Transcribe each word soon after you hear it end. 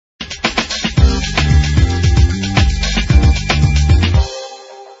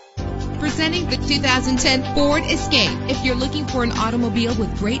the 2010 Ford Escape. If you're looking for an automobile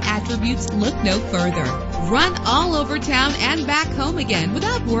with great attributes, look no further. Run all over town and back home again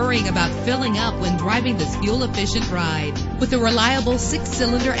without worrying about filling up when driving this fuel-efficient ride. With a reliable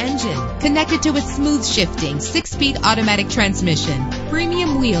 6-cylinder engine connected to a smooth shifting 6-speed automatic transmission,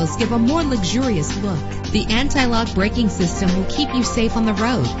 premium wheels give a more luxurious look. The anti-lock braking system will keep you safe on the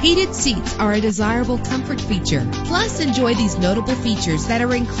road. Heated seats are a desirable comfort feature. Plus, enjoy these notable features that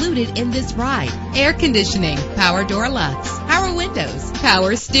are included in this ride: air conditioning, power door locks, power windows,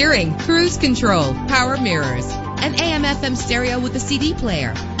 power steering, cruise control, power mirrors, an AM/FM stereo with a CD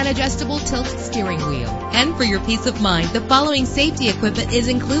player, an adjustable tilt steering wheel. And for your peace of mind, the following safety equipment is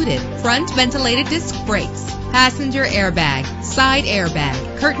included: front ventilated disc brakes, passenger airbag, side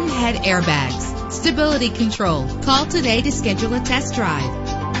airbag, curtain head airbags, stability control. Call today to schedule a test drive.